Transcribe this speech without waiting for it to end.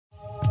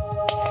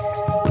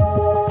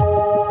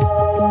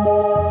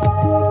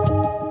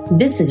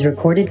This is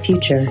Recorded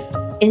Future,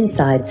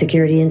 Inside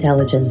Security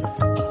Intelligence.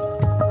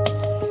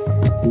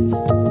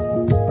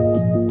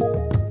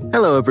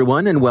 Hello,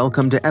 everyone, and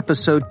welcome to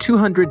episode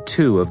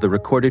 202 of the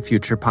Recorded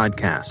Future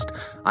podcast.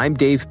 I'm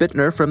Dave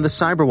Bittner from the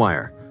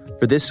Cyberwire.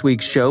 For this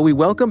week's show, we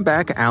welcome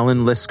back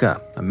Allan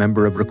Liska, a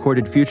member of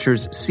Recorded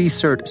Future's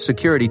CSIRT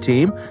security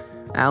team.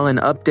 Allan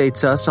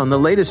updates us on the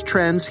latest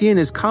trends he and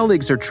his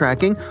colleagues are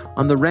tracking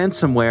on the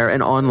ransomware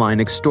and online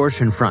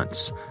extortion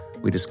fronts.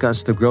 We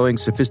discuss the growing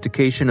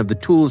sophistication of the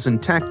tools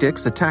and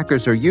tactics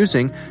attackers are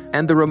using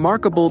and the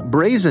remarkable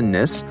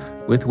brazenness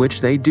with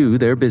which they do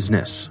their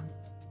business.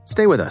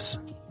 Stay with us.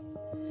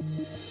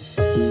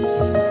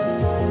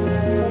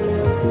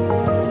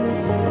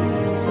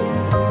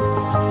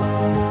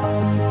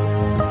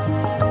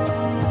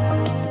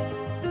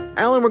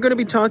 Allan, we're going to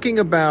be talking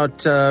about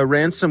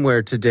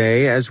ransomware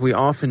today, as we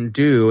often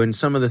do, and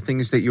some of the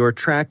things that you're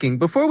tracking.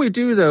 Before we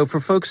do, though, for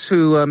folks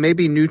who may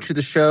be new to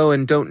the show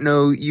and don't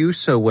know you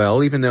so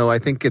well, even though I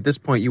think at this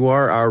point you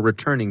are our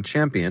returning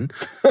champion,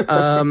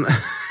 can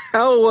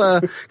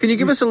you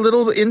give us a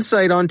little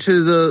insight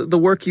onto the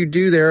work you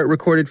do there at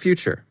Recorded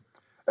Future?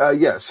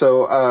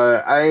 So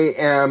I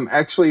am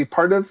actually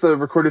part of the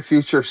Recorded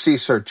Future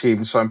CSIRT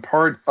team, so I'm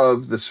part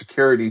of the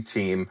security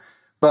team.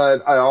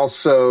 But I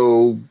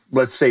also,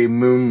 let's say,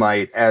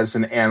 moonlight as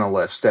an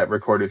analyst at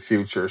Recorded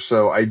Future.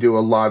 So I do a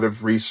lot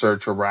of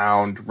research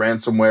around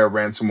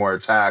ransomware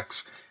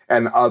attacks,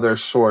 and other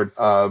sort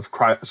of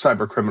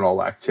cyber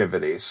criminal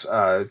activities.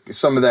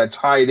 Some of that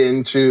tied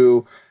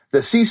into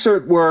the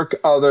CSIRT work.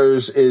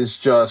 Others is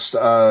just,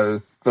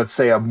 let's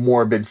say, a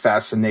morbid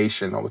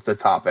fascination with the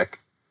topic.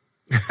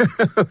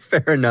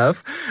 Fair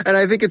enough. And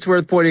I think it's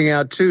worth pointing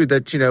out, too,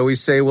 that, we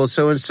say, well,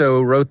 so-and-so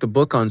wrote the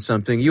book on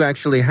something. You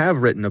actually have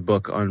written a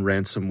book on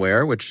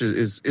ransomware, which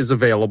is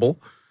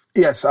available.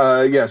 Yes.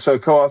 So I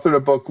co-authored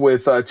a book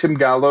with Tim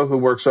Gallo, who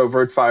works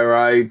over at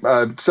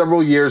FireEye,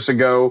 several years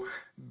ago,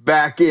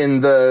 back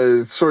in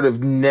the sort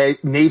of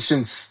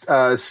nation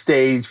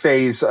stage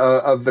phase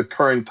of the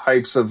current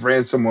types of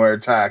ransomware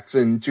attacks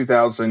in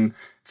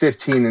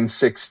 2015 and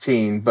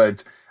 16.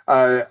 But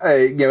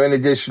in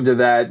addition to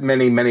that,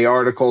 many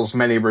articles,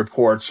 many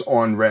reports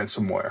on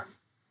ransomware.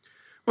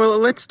 Well,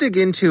 let's dig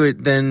into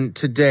it then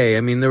today.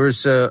 I mean, there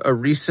was a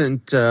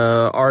recent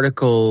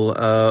article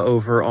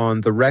over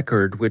on The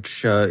Record,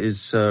 which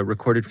is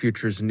Recorded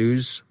Future's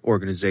news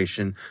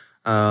organization.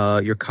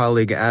 Your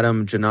colleague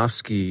Adam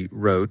Janofsky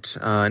wrote,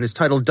 and it's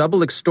titled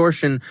 "Double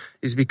Extortion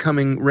is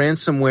Becoming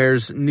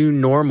Ransomware's New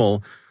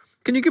Normal."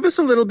 Can you give us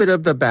a little bit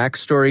of the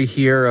backstory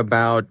here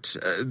about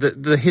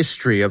the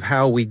history of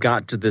how we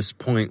got to this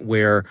point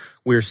where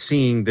we're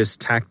seeing this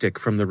tactic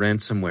from the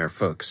ransomware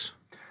folks?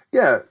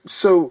 Yeah,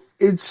 so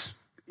it's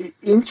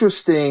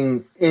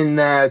interesting in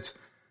that,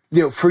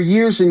 for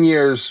years and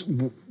years,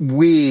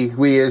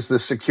 we as the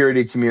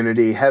security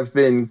community have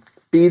been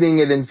beating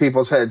it in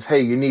people's heads,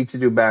 hey, you need to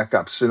do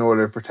backups in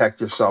order to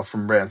protect yourself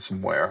from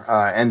ransomware.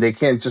 And they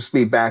can't just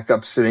be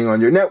backups sitting on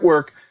your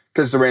network,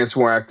 because the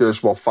ransomware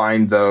actors will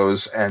find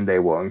those and they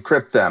will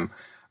encrypt them.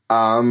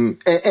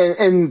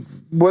 And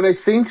what I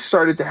think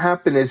started to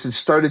happen is it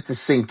started to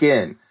sink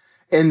in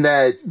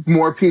that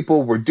more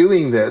people were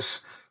doing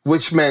this,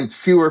 which meant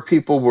fewer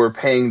people were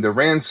paying the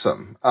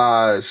ransom.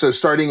 So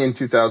starting in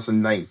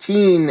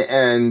 2019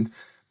 and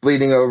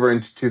bleeding over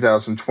into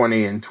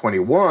 2020 and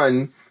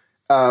 21,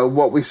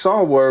 what we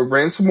saw were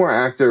ransomware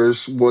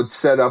actors would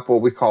set up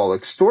what we call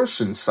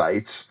extortion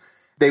sites.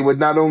 They would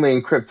not only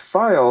encrypt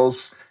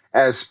files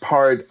as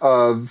part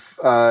of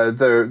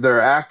their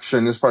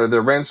action, as part of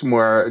their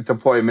ransomware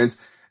deployment,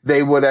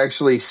 they would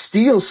actually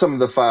steal some of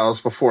the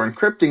files before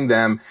encrypting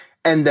them.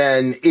 And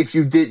then if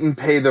you didn't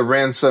pay the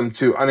ransom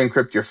to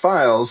unencrypt your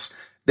files,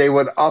 they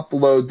would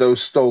upload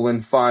those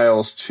stolen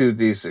files to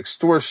these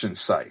extortion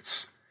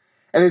sites.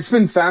 And it's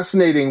been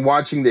fascinating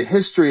watching the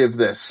history of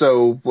this.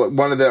 So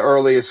one of the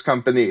earliest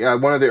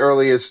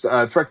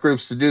threat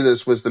groups to do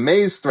this was the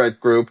Maze threat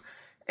group.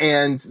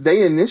 And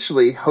they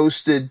initially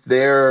hosted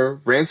their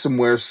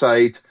ransomware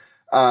site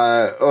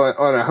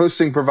on a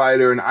hosting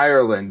provider in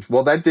Ireland.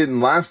 Well, that didn't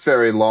last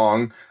very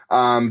long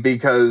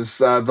because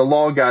the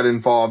law got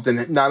involved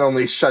and not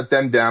only shut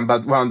them down,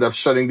 but wound up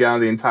shutting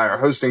down the entire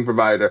hosting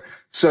provider.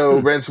 So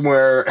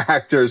ransomware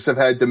actors have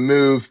had to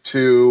move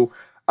to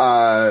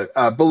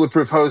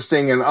bulletproof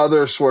hosting and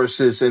other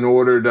sources in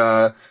order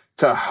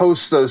to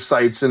host those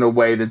sites in a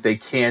way that they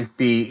can't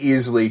be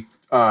easily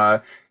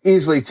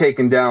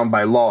taken down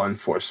by law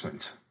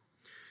enforcement.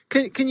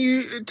 Can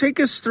you take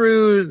us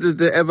through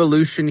the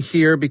evolution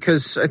here?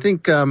 Because I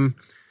think,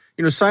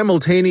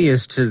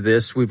 simultaneous to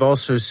this, we've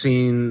also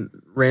seen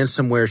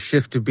ransomware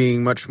shift to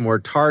being much more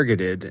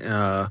targeted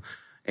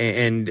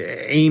and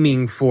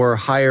aiming for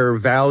higher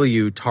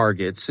value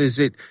targets.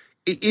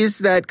 Is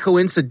that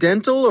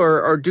coincidental,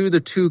 or do the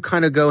two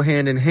kind of go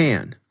hand in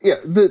hand? Yeah,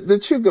 the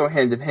two go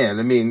hand in hand.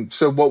 I mean,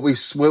 so what we've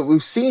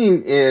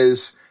seen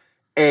is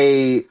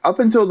up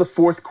until the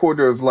fourth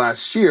quarter of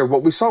last year,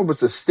 what we saw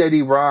was a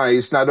steady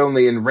rise, not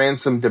only in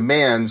ransom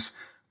demands,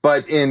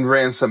 but in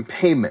ransom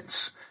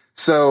payments.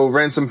 So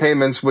ransom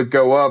payments would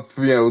go up,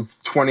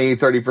 20,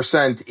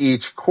 30%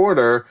 each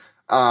quarter.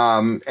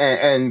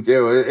 And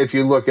if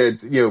you look at,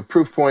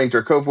 Proofpoint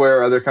or Coveware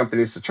or other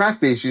companies that track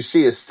these, you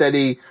see a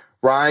steady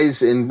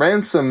rise in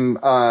ransom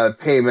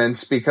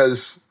payments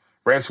because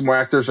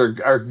ransomware actors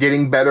are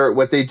getting better at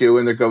what they do,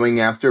 and they're going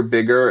after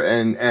bigger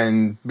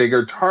and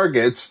bigger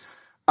targets.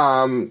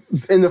 In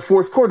the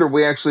fourth quarter,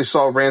 we actually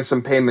saw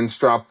ransom payments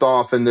dropped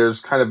off, and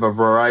there's kind of a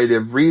variety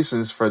of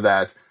reasons for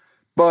that.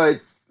 But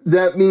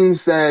that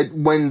means that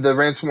when the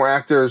ransomware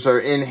actors are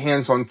in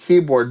hands-on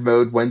keyboard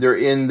mode, when they're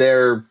in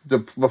there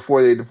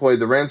before they deploy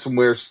the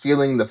ransomware,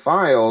 stealing the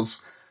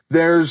files,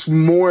 there's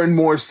more and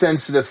more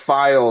sensitive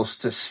files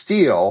to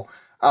steal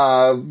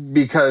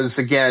because,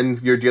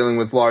 again, you're dealing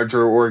with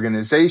larger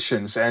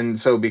organizations. And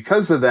so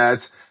because of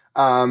that,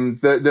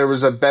 there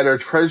was a better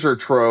treasure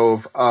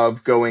trove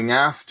of going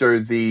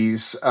after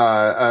these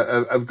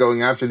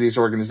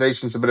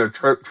organizations, a better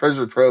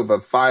treasure trove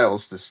of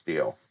files to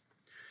steal.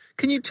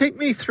 Can you take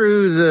me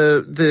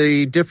through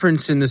the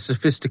difference in the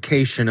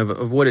sophistication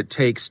of what it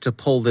takes to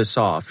pull this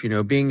off?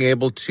 Being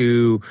able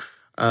to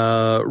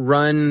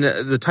run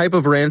the type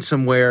of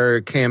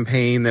ransomware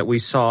campaign that we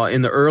saw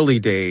in the early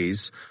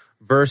days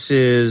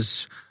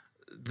versus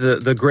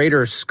the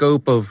greater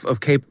scope of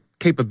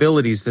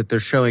capabilities that they're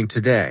showing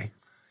today.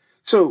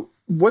 So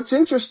what's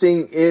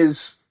interesting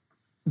is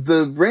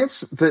the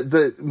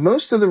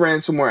most of the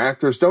ransomware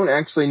actors don't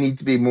actually need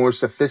to be more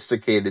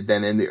sophisticated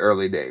than in the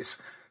early days.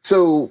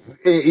 So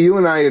you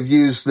and I have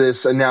used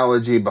this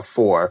analogy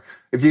before.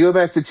 If you go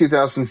back to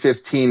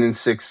 2015 and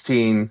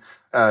 16,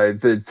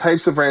 the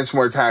types of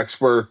ransomware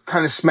attacks were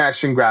kind of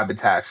smash and grab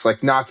attacks,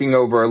 like knocking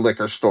over a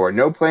liquor store.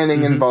 No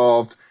planning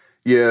involved.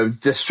 You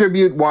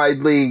distribute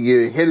widely.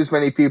 You hit as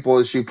many people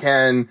as you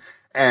can,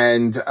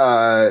 and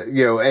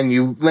and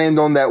you land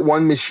on that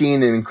one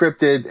machine and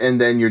encrypt it, and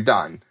then you're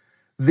done.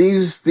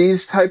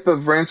 These type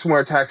of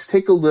ransomware attacks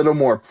take a little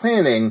more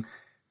planning.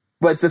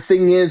 But the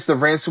thing is, the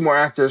ransomware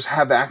actors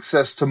have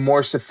access to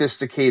more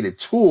sophisticated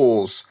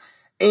tools,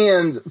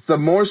 and the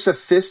more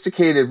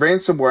sophisticated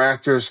ransomware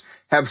actors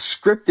have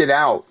scripted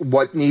out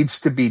what needs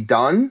to be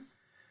done.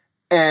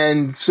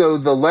 And so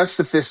the less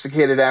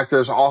sophisticated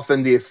actors,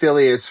 often the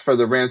affiliates for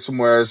the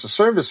ransomware as a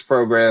service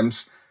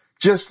programs,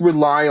 just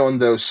rely on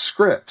those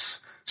scripts.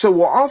 So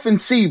we'll often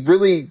see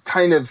really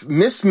kind of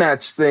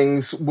mismatched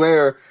things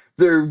where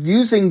they're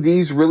using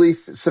these really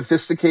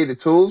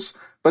sophisticated tools,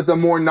 but the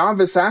more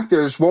novice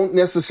actors won't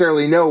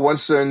necessarily know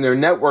once they're in their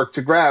network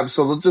to grab,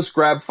 so they'll just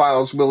grab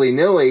files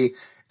willy-nilly,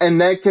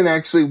 and that can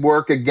actually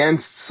work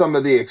against some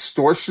of the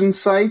extortion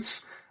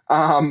sites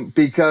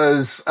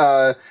because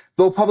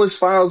they'll publish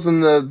files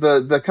and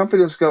the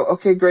companies go,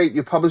 okay, great,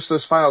 you publish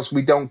those files,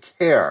 we don't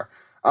care.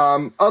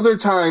 Other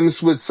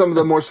times with some of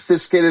the more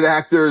sophisticated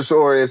actors,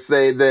 or if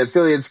the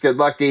affiliates get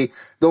lucky,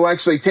 they'll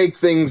actually take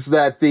things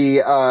that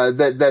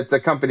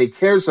the company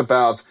cares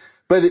about.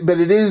 But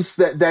it is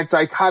that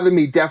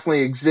dichotomy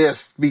definitely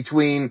exists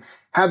between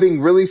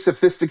having really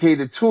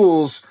sophisticated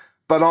tools,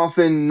 but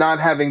often not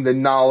having the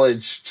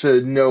knowledge to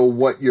know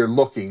what you're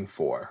looking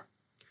for.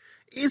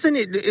 Isn't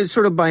it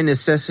sort of by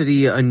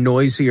necessity a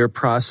noisier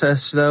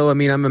process, though? I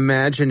mean, I'm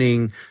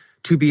imagining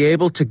to be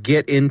able to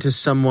get into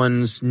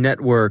someone's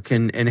network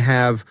and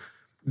have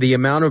the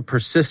amount of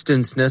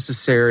persistence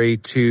necessary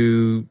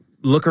to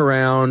look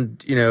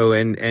around,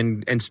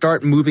 and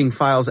start moving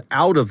files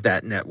out of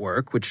that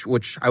network,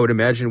 which I would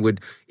imagine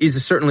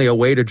is certainly a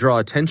way to draw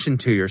attention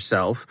to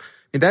yourself.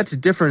 And that's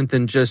different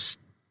than just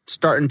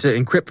starting to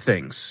encrypt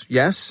things.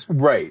 Yes?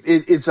 Right.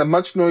 It's a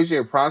much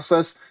noisier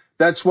process.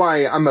 That's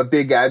why I'm a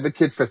big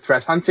advocate for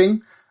threat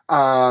hunting.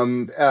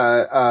 Looking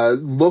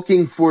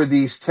for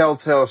these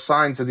telltale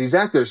signs of these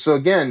actors. So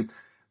again,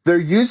 they're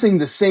using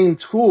the same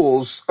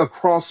tools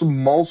across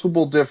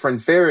multiple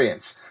different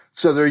variants.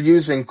 So they're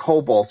using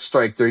Cobalt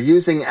Strike, they're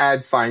using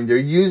AdFind, they're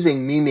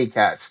using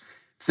Mimikatz,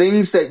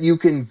 things that you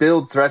can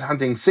build threat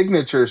hunting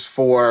signatures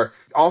for,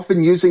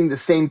 often using the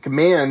same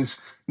commands,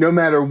 no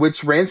matter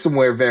which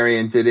ransomware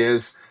variant it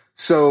is.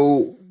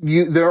 So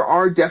there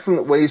are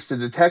definite ways to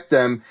detect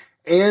them.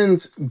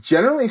 And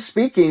generally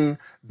speaking,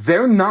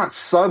 they're not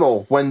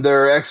subtle when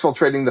they're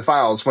exfiltrating the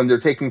files, when they're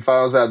taking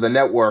files out of the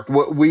network.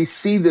 We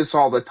see this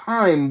all the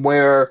time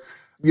where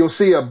you'll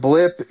see a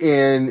blip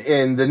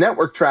in the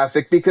network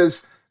traffic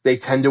because they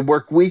tend to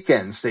work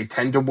weekends. They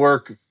tend to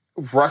work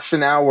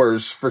Russian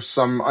hours for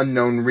some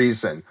unknown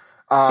reason.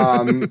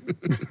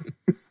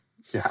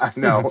 Yeah, I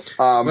know.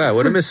 Wow,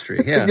 what a mystery.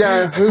 Yeah.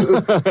 Yeah,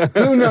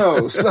 who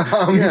knows?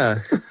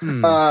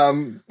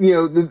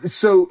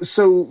 So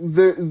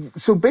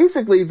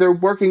basically they're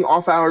working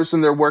off hours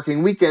and they're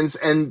working weekends,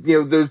 and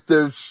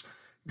they're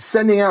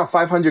sending out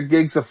 500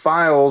 gigs of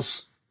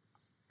files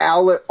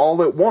all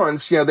at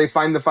once. They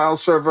find the file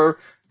server,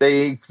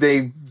 they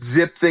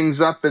zip things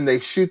up and they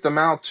shoot them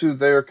out to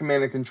their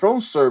command and control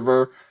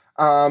server.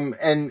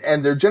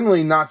 And they're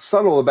generally not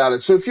subtle about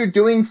it. So if you're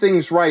doing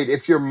things right,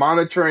 if you're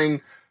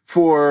monitoring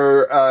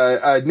for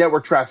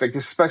network traffic,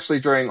 especially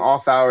during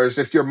off hours,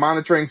 if you're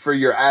monitoring for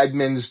your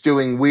admins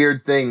doing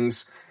weird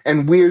things,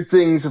 and weird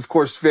things, of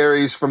course,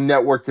 varies from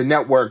network to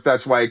network.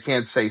 That's why I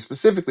can't say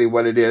specifically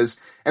what it is.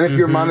 And if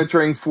you're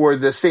monitoring for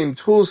the same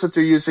tools that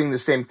they're using, the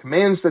same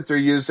commands that they're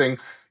using,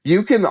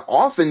 you can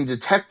often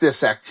detect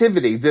this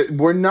activity. That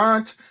we're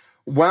not,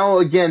 while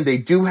again, they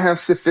do have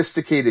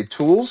sophisticated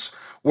tools,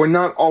 we're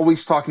not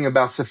always talking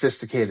about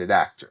sophisticated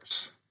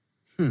actors.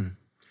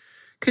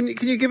 Can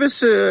you give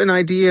us an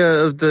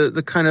idea of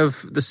the kind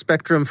of the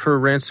spectrum for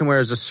ransomware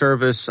as a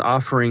service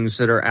offerings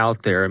that are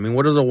out there? I mean,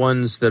 what are the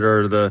ones that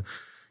are the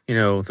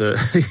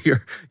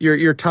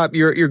your top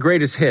your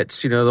greatest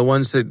hits? The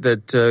ones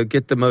that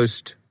get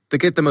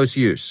the most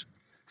use.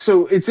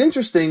 So it's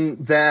interesting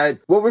that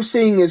what we're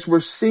seeing is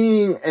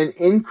an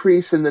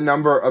increase in the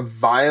number of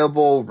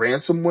viable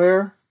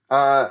ransomware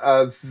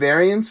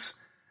variants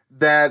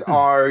that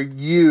are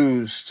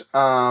used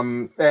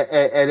at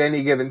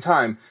any given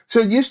time.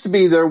 So it used to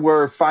be there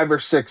were 5 or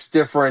 6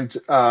 different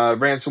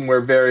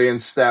ransomware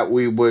variants that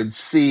we would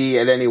see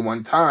at any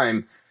one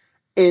time.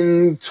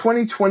 In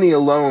 2020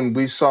 alone,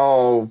 we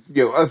saw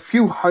a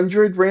few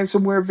hundred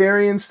ransomware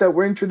variants that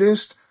were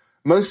introduced.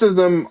 Most of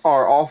them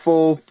are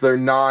awful. They're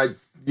not,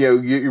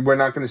 we're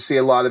not going to see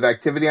a lot of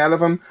activity out of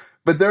them.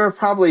 But there are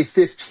probably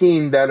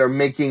 15 that are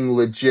making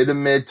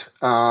legitimate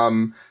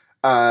impact,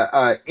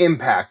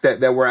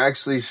 that we're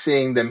actually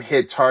seeing them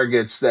hit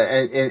targets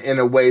that in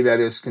a way that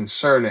is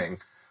concerning.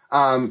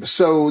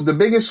 So the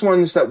biggest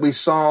ones that we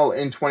saw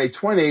in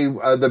 2020,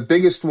 the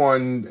biggest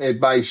one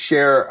by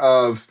share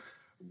of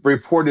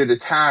reported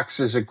attacks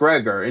is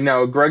Egregor. And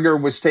now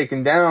Egregor was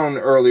taken down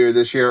earlier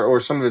this year,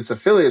 or some of its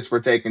affiliates were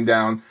taken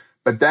down,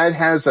 but that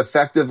has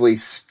effectively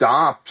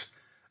stopped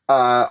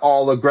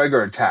all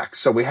Egregor attacks.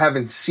 So we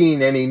haven't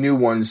seen any new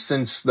ones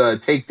since the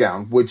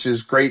takedown, which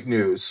is great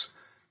news.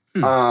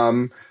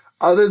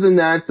 Other than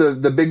that,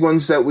 the big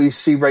ones that we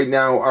see right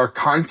now are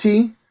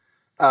Conti,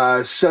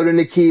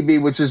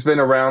 Sodanikibi, which has been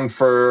around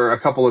for a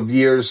couple of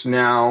years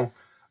now.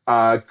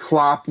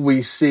 Klopp,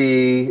 we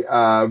see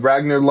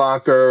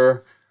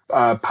Ragnarlocker.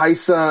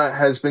 Paisa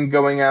has been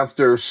going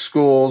after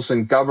schools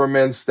and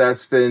governments.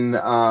 That's been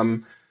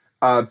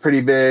pretty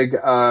big.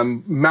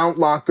 Mount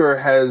Locker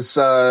has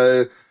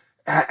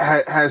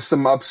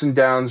some ups and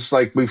downs.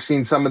 Like we've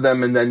seen some of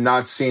them and then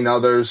not seen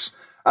others.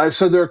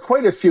 So there are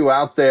quite a few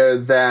out there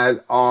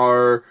that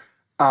are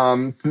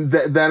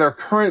that are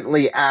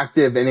currently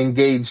active and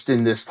engaged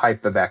in this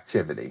type of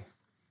activity.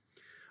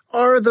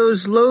 Are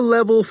those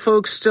low-level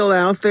folks still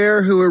out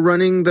there who are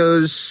running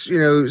those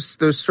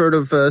sort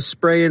of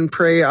spray and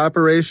pray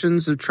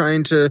operations of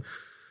trying to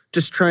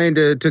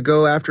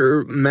go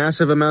after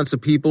massive amounts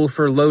of people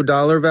for low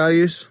dollar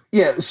values?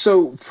 Yeah,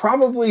 so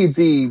probably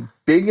the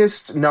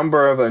biggest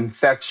number of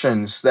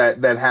infections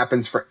that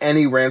happens for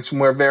any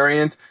ransomware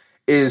variant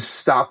is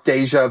Stop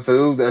Deja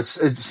Vu.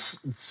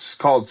 It's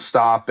called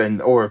Stop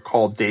or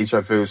called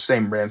Deja Vu,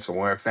 same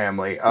ransomware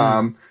family.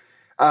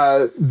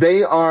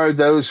 They are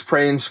those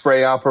pray and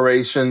spray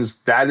operations.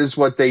 That is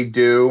what they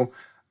do.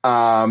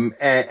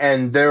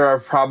 And there are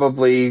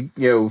probably,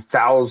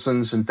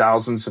 thousands and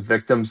thousands of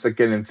victims that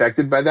get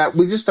infected by that.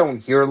 We just don't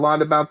hear a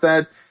lot about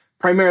that,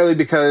 primarily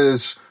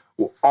because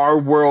our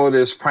world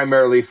is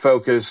primarily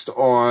focused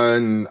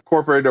on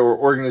corporate or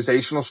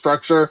organizational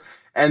structure,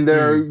 and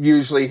they're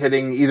usually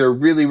hitting either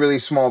really, really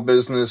small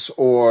business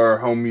or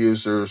home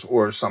users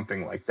or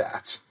something like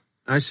that.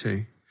 I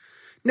see.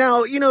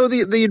 Now,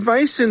 the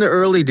advice in the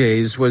early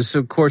days was,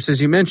 of course, as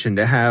you mentioned,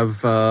 to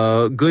have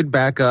good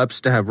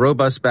backups, to have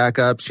robust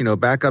backups,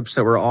 backups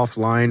that were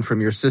offline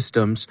from your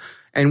systems.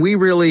 And we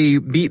really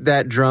beat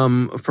that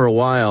drum for a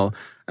while.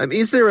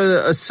 Is there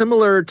a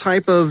similar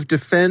type of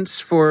defense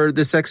for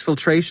this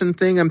exfiltration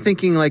thing? I'm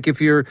thinking like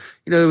if you're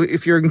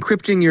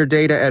encrypting your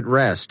data at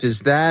rest,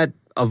 is that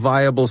a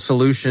viable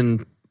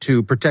solution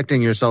to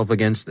protecting yourself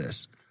against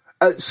this?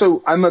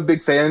 So I'm a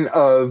big fan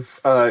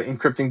of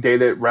encrypting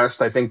data at rest.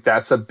 I think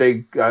that's a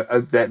big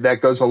that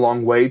goes a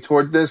long way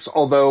toward this.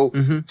 Although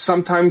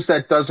sometimes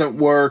that doesn't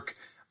work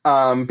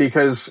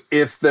because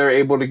if they're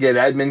able to get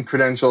admin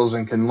credentials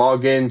and can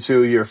log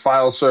into your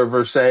file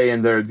server, say,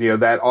 and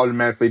that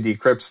automatically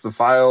decrypts the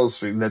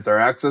files that they're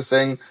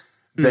accessing,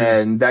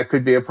 then that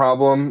could be a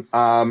problem.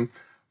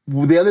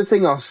 The other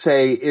thing I'll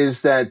say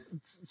is that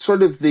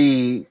sort of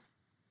the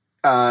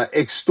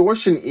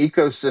extortion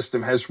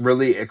ecosystem has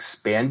really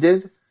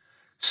expanded.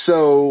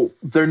 So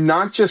they're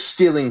not just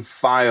stealing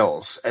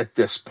files at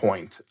this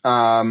point.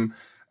 There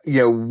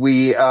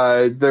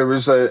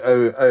was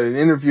an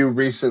interview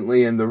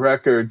recently in The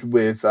Record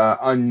with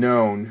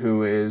Unknown,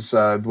 who is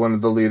one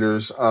of the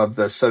leaders of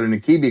the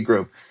Sodanikibi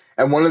group.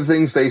 And one of the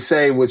things they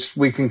say, which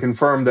we can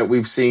confirm that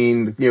we've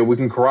seen, we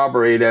can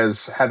corroborate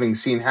as having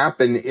seen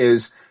happen,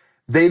 is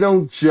they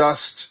don't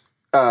just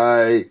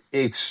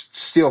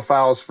steal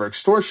files for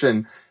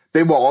extortion.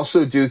 They will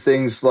also do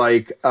things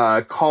like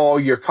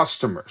call your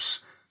customers.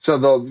 So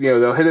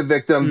they'll hit a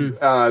victim.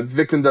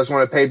 Victim doesn't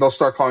want to pay. They'll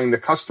start calling the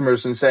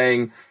customers and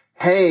saying,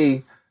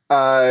 "Hey,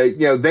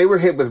 they were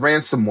hit with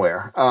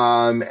ransomware,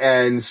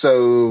 and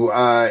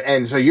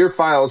so your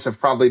files have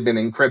probably been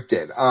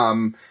encrypted.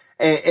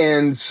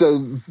 And so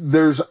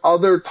there's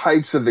other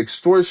types of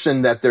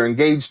extortion that they're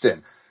engaged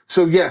in.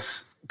 So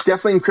yes,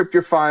 definitely encrypt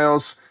your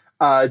files.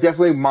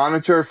 Definitely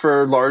monitor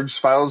for large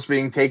files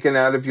being taken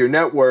out of your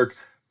network.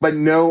 But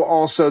know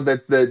also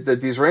that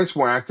these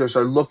ransomware actors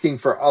are looking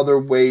for other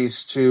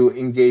ways to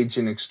engage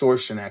in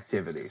extortion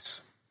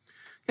activities.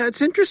 Yeah,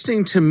 it's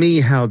interesting to me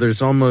how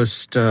there's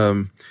almost,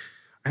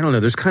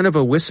 there's kind of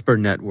a whisper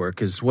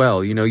network as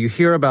well. You know, you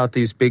hear about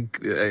these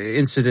big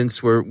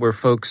incidents where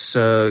folks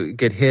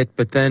get hit,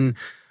 but then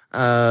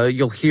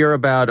you'll hear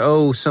about,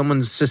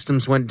 someone's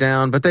systems went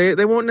down, but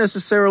they won't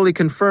necessarily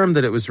confirm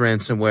that it was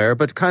ransomware,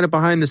 but kind of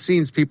behind the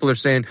scenes, people are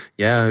saying,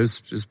 yeah, it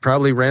was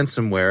probably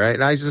ransomware. Right?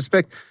 And I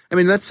suspect,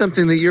 that's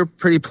something that you're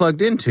pretty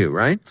plugged into,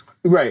 right?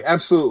 Right,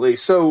 absolutely.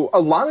 So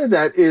a lot of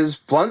that is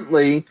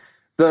bluntly,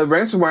 the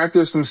ransomware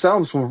actors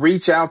themselves will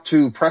reach out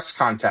to press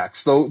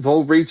contacts.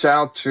 They'll reach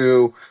out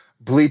to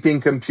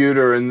Bleeping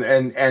Computer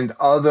and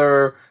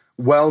other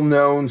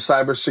well-known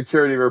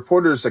cybersecurity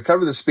reporters that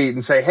cover the beat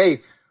and say,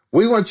 hey,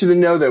 we want you to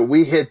know that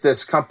we hit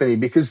this company,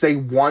 because they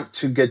want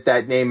to get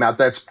that name out.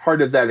 That's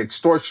part of that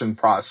extortion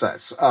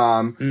process.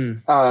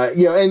 And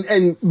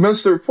most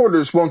of the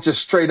reporters won't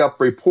just straight up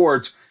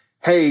report,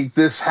 hey,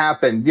 this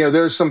happened.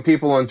 There's some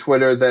people on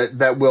Twitter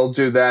that will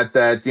do that,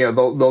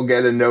 they'll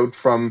get a note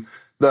from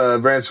the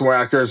ransomware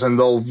actors and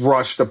they'll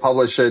rush to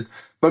publish it.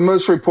 But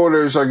most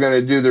reporters are going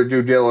to do their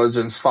due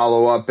diligence,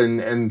 follow up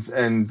and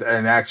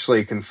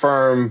actually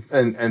confirm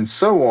and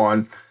so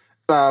on.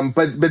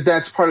 But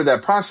that's part of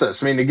that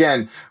process.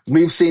 Again,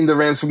 we've seen the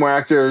ransomware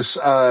actors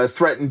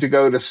threaten to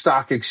go to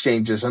stock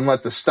exchanges and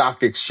let the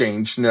stock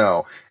exchange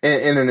know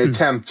in an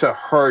attempt to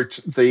hurt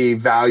the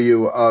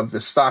value of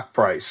the stock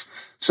price.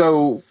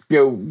 So,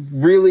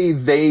 really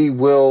they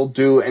will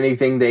do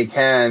anything they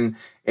can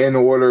in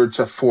order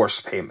to force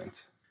payment.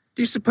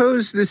 Do you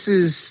suppose this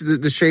is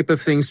the shape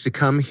of things to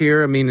come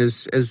here?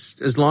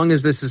 As long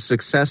as this is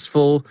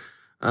successful,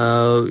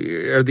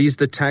 are these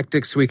the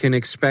tactics we can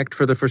expect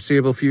for the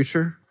foreseeable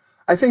future?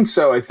 I think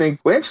so. I think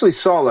we actually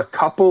saw a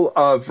couple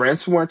of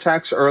ransomware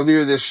attacks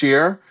earlier this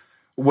year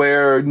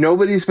where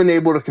nobody's been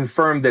able to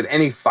confirm that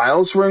any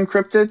files were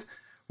encrypted,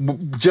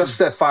 just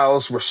that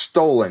files were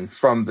stolen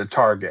from the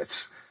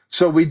targets.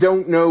 So we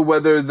don't know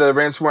whether the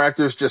ransomware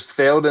actors just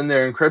failed in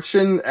their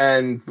encryption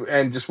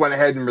and just went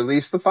ahead and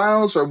released the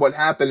files, or what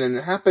happened. And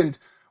it happened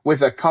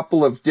with a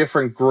couple of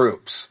different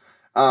groups.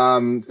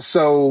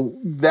 So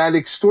that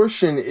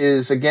extortion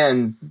is,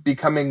 again,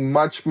 becoming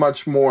much,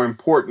 much more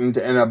important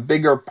and a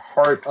bigger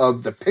part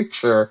of the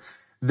picture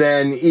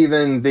than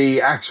even the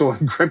actual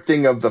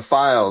encrypting of the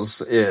files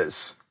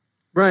is.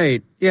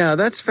 Right. Yeah,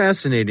 that's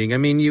fascinating.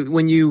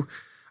 When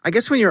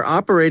you're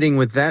operating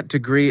with that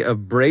degree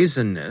of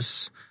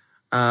brazenness,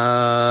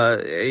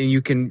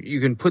 you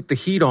can put the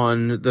heat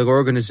on the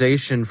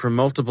organization from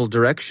multiple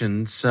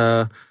directions.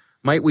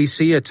 Might we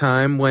see a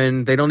time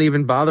when they don't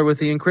even bother with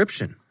the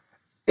encryption?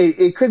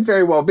 It could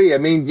very well be.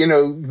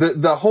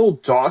 The whole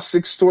DOS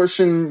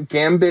extortion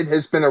gambit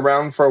has been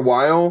around for a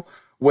while,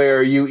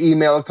 where you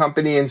email a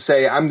company and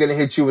say, I'm going to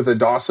hit you with a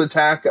DOS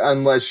attack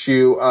unless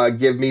you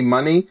give me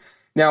money.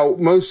 Now,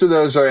 most of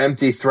those are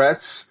empty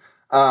threats,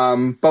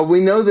 but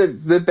we know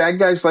that the bad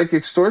guys like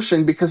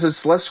extortion because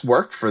it's less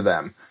work for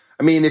them.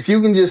 If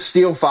you can just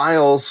steal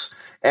files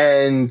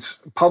and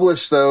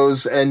publish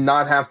those and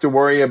not have to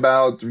worry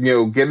about,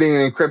 giving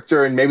an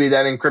encryptor and maybe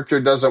that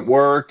encryptor doesn't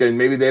work and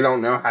maybe they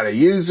don't know how to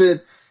use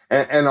it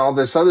and all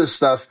this other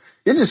stuff,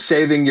 you're just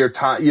saving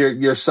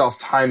yourself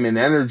time and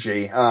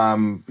energy.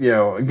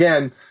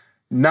 Again,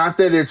 not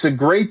that it's a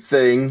great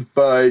thing,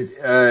 but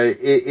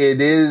it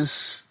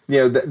is,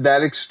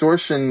 that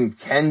extortion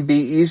can be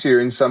easier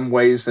in some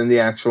ways than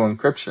the actual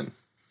encryption.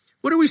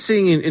 What are we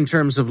seeing in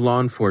terms of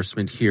law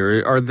enforcement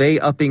here? Are they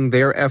upping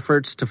their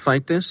efforts to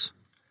fight this?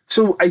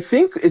 So I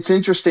think it's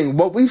interesting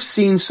what we've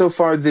seen so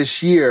far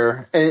this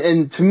year.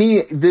 And to me,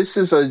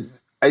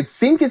 I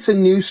think it's a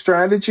new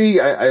strategy.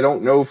 I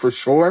don't know for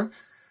sure.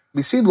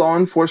 We see law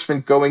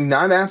enforcement going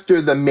not after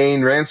the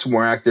main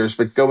ransomware actors,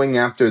 but going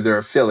after their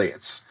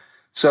affiliates.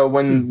 So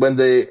when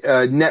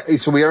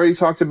so we already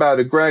talked about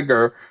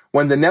Egregor,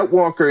 when the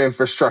NetWalker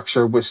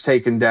infrastructure was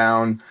taken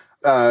down,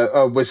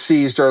 was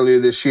seized earlier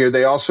this year.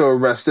 They also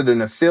arrested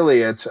an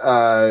affiliate,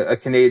 a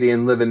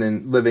Canadian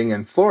living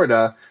in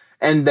Florida.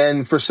 And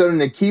then for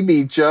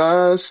Sodinokibi,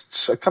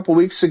 just a couple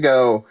weeks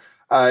ago,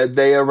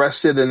 they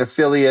arrested an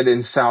affiliate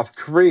in South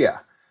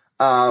Korea.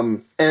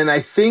 And I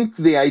think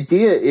the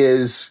idea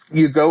is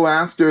you go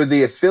after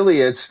the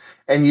affiliates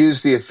and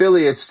use the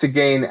affiliates to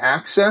gain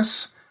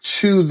access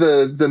to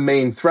the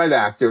main threat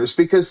actors,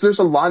 because there's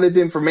a lot of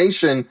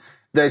information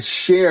that's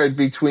shared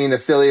between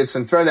affiliates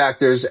and threat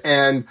actors,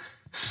 and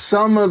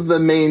some of the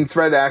main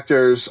threat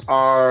actors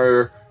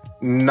are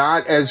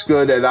not as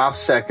good at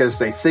OPSEC as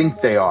they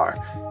think they are.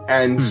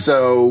 And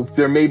so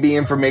there may be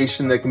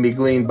information that can be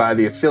gleaned by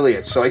the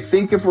affiliates. So I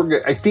think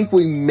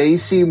we may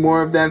see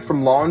more of that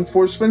from law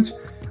enforcement.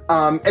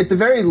 At the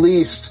very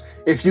least,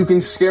 if you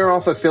can scare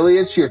off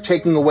affiliates, you're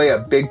taking away a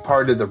big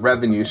part of the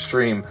revenue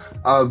stream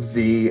of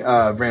the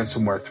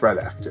ransomware threat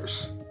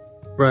actors.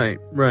 Right.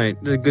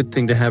 A good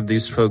thing to have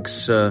these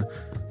folks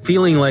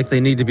feeling like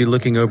they need to be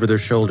looking over their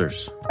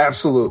shoulders.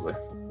 Absolutely.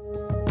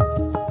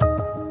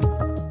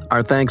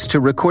 Our thanks to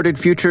Recorded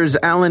Future's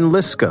Allan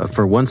Liska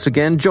for once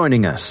again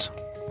joining us.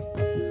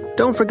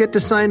 Don't forget to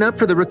sign up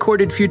for the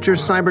Recorded Future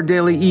Cyber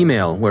Daily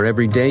email, where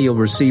every day you'll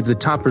receive the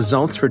top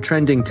results for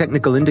trending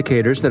technical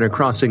indicators that are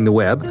crossing the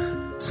web,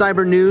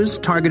 cyber news,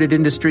 targeted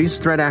industries,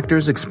 threat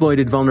actors,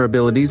 exploited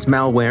vulnerabilities,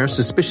 malware,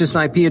 suspicious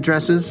IP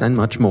addresses, and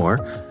much more.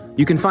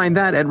 You can find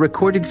that at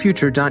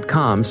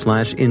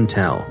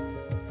recordedfuture.com/intel.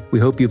 We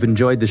hope you've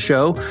enjoyed the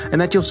show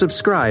and that you'll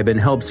subscribe and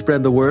help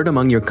spread the word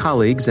among your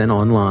colleagues and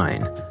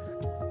online.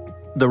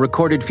 The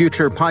Recorded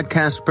Future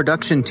podcast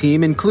production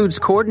team includes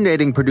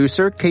coordinating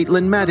producer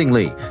Caitlin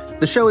Mattingly.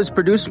 The show is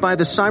produced by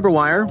the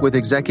Cyberwire with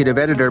executive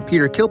editor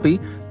Peter Kilpie,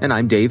 and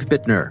I'm Dave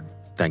Bittner.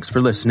 Thanks for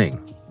listening.